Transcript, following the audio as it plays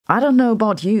I don't know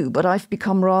about you, but I've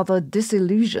become rather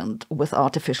disillusioned with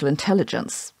artificial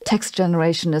intelligence. Text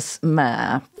generation is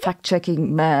meh,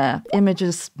 fact-checking meh,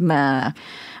 images meh.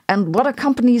 And what are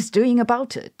companies doing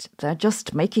about it? They're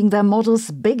just making their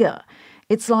models bigger.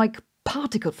 It's like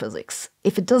particle physics.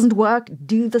 If it doesn't work,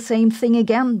 do the same thing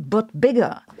again, but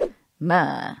bigger.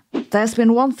 Meh. There's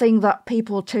been one thing that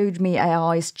people told me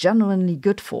AI is genuinely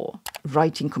good for: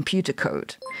 writing computer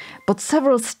code. But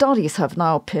several studies have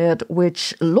now appeared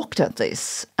which looked at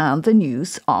this, and the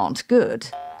news aren't good.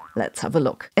 Let's have a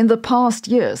look. In the past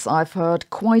years, I've heard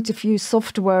quite a few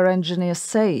software engineers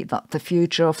say that the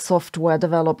future of software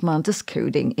development is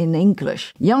coding in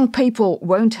English. Young people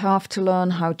won't have to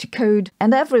learn how to code,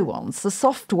 and everyone's a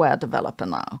software developer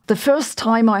now. The first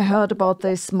time I heard about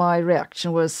this, my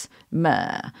reaction was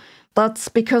meh. That's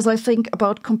because I think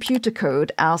about computer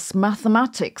code as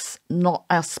mathematics, not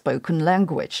as spoken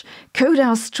language. Code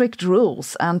has strict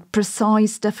rules and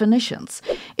precise definitions.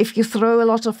 If you throw a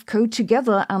lot of code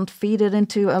together and feed it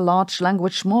into a large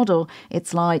language model,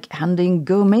 it's like handing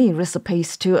gourmet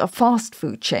recipes to a fast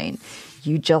food chain.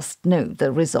 You just know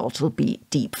the result will be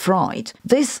deep fried.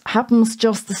 This happens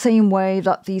just the same way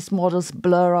that these models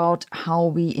blur out how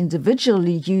we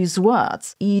individually use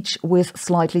words, each with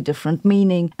slightly different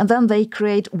meaning, and then they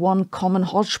create one common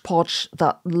hodgepodge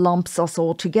that lumps us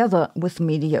all together with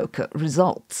mediocre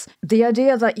results. The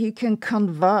idea that you can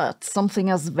convert something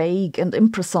as vague and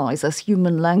imprecise as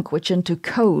human language into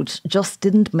code just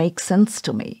didn't make sense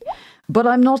to me. But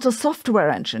I'm not a software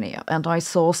engineer, and I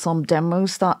saw some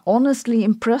demos that honestly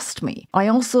impressed me. I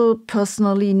also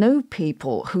personally know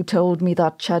people who told me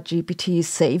that ChatGPT is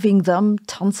saving them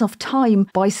tons of time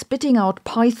by spitting out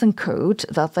Python code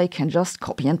that they can just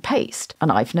copy and paste,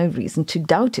 and I've no reason to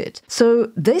doubt it.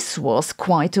 So this was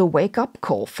quite a wake-up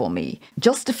call for me.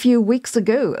 Just a few weeks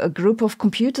ago, a group of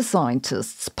computer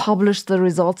scientists published the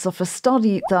results of a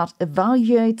study that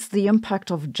evaluates the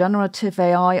impact of generative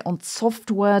AI on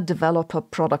software development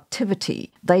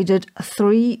productivity. They did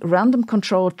 3 random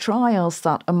controlled trials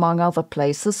that, among other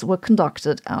places, were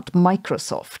conducted at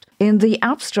Microsoft. In the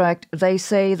abstract, they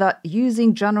say that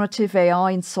using generative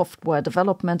AI in software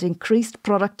development increased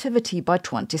productivity by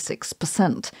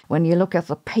 26%. When you look at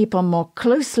the paper more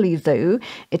closely, though,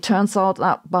 it turns out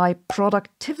that by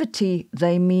productivity,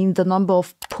 they mean the number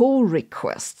of pull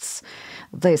requests.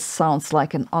 This sounds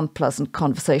like an unpleasant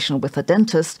conversation with a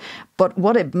dentist, but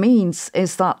what it means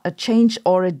is that a change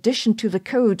or addition to the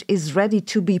code is ready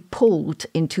to be pulled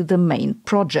into the main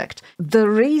project. The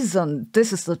reason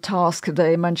this is the task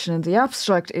they mention in the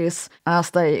abstract is, as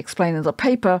they explain in the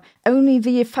paper, only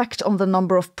the effect on the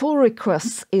number of pull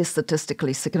requests is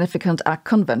statistically significant at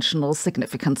conventional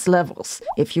significance levels.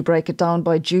 If you break it down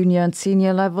by junior and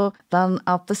senior level, then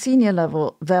at the senior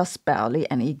level there's barely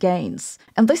any gains.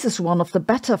 And this is one of the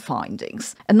better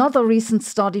findings. Another recent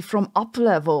study from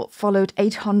UpLevel followed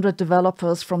 800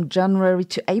 developers from January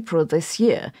to April this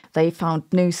year. They found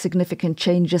no significant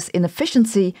changes in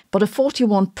efficiency, but a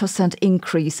 41%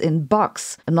 increase in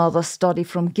bugs. Another study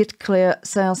from GitClear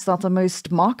says that the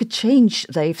most marked change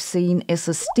they've seen is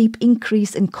a steep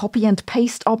increase in copy and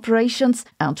paste operations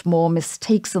and more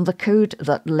mistakes in the code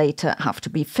that later have to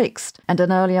be fixed. And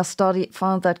an earlier study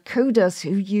found that coders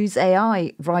who use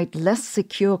AI write less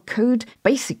secure code,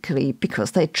 basically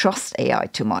because they trust AI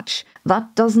too much.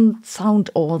 That doesn't sound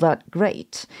all that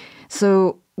great.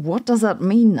 So what does that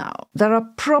mean now? There are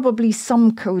probably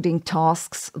some coding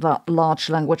tasks that large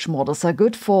language models are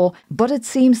good for, but it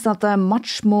seems that they're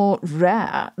much more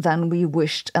rare than we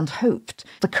wished and hoped.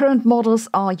 The current models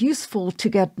are useful to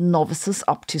get novices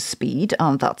up to speed,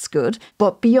 and that's good.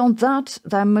 But beyond that,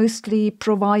 they're mostly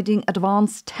providing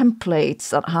advanced templates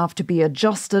that have to be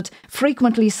adjusted,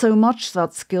 frequently so much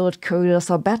that skilled coders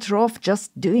are better off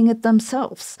just doing it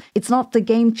themselves. It's not the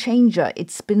game changer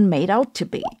it's been made out to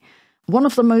be. One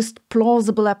of the most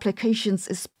plausible applications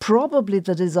is probably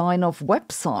the design of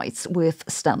websites with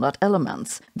standard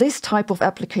elements. This type of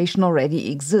application already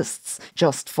exists.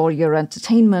 Just for your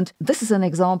entertainment, this is an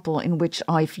example in which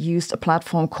I've used a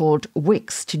platform called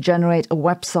Wix to generate a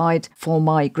website for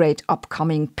my great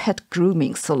upcoming pet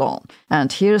grooming salon.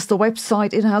 And here's the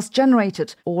website it has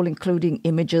generated, all including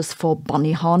images for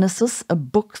bunny harnesses, a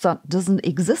book that doesn't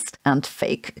exist, and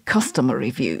fake customer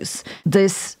reviews.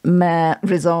 This meh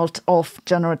result of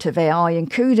generative AI in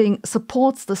coding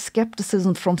supports the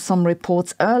skepticism from some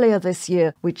reports earlier this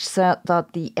year, which said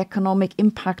that the economic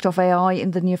impact of AI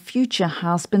in the near future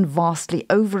has been vastly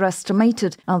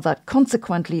overestimated and that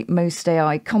consequently most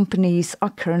AI companies are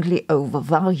currently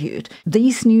overvalued.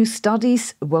 These new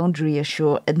studies won't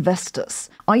reassure investors.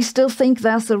 I still think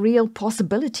there's a real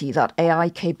possibility that AI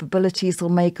capabilities will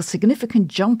make a significant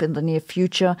jump in the near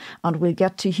future and will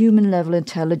get to human-level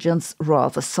intelligence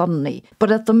rather suddenly.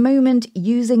 But at the moment,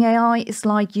 using AI is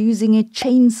like using a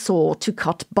chainsaw to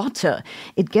cut butter.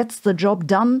 It gets the job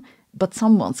done, but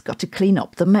someone's got to clean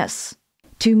up the mess.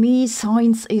 To me,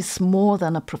 science is more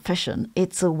than a profession.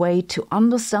 It's a way to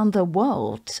understand the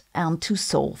world and to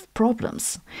solve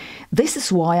problems. This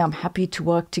is why I'm happy to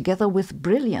work together with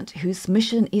Brilliant, whose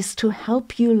mission is to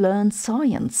help you learn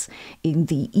science in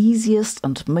the easiest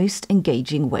and most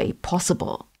engaging way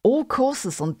possible. All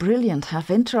courses on Brilliant have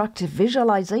interactive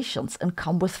visualizations and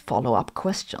come with follow-up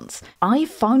questions. I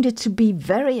found it to be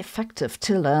very effective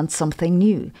to learn something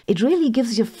new. It really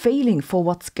gives you a feeling for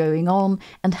what's going on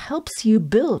and helps you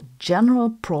build general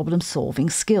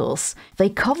problem-solving skills. They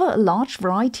cover a large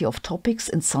variety of topics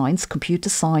in science, computer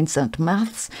science and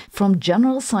maths, from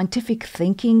general scientific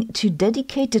thinking to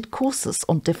dedicated courses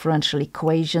on differential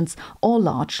equations or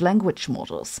large language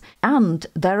models. And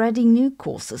they're adding new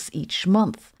courses each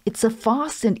month. It's a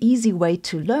fast and easy way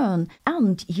to learn,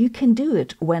 and you can do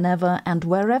it whenever and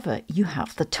wherever you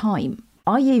have the time.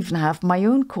 I even have my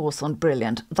own course on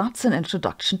Brilliant. That's an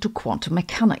introduction to quantum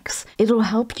mechanics. It'll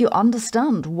help you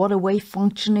understand what a wave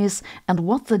function is and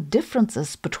what the difference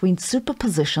is between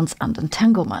superpositions and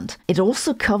entanglement. It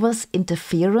also covers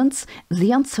interference,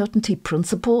 the uncertainty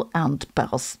principle, and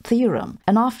Bell's theorem.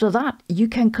 And after that, you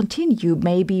can continue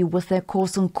maybe with their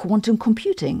course on quantum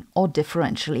computing or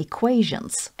differential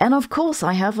equations. And of course,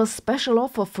 I have a special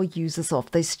offer for users of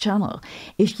this channel.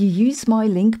 If you use my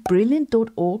link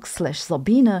brilliant.org/Sabine,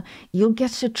 you'll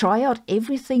get to try out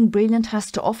everything Brilliant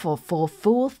has to offer for a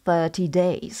full 30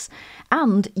 days.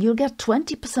 And you'll get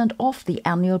 20% off the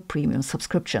annual premium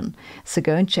subscription. So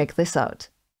go and check this out.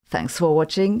 Thanks for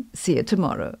watching. See you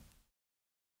tomorrow.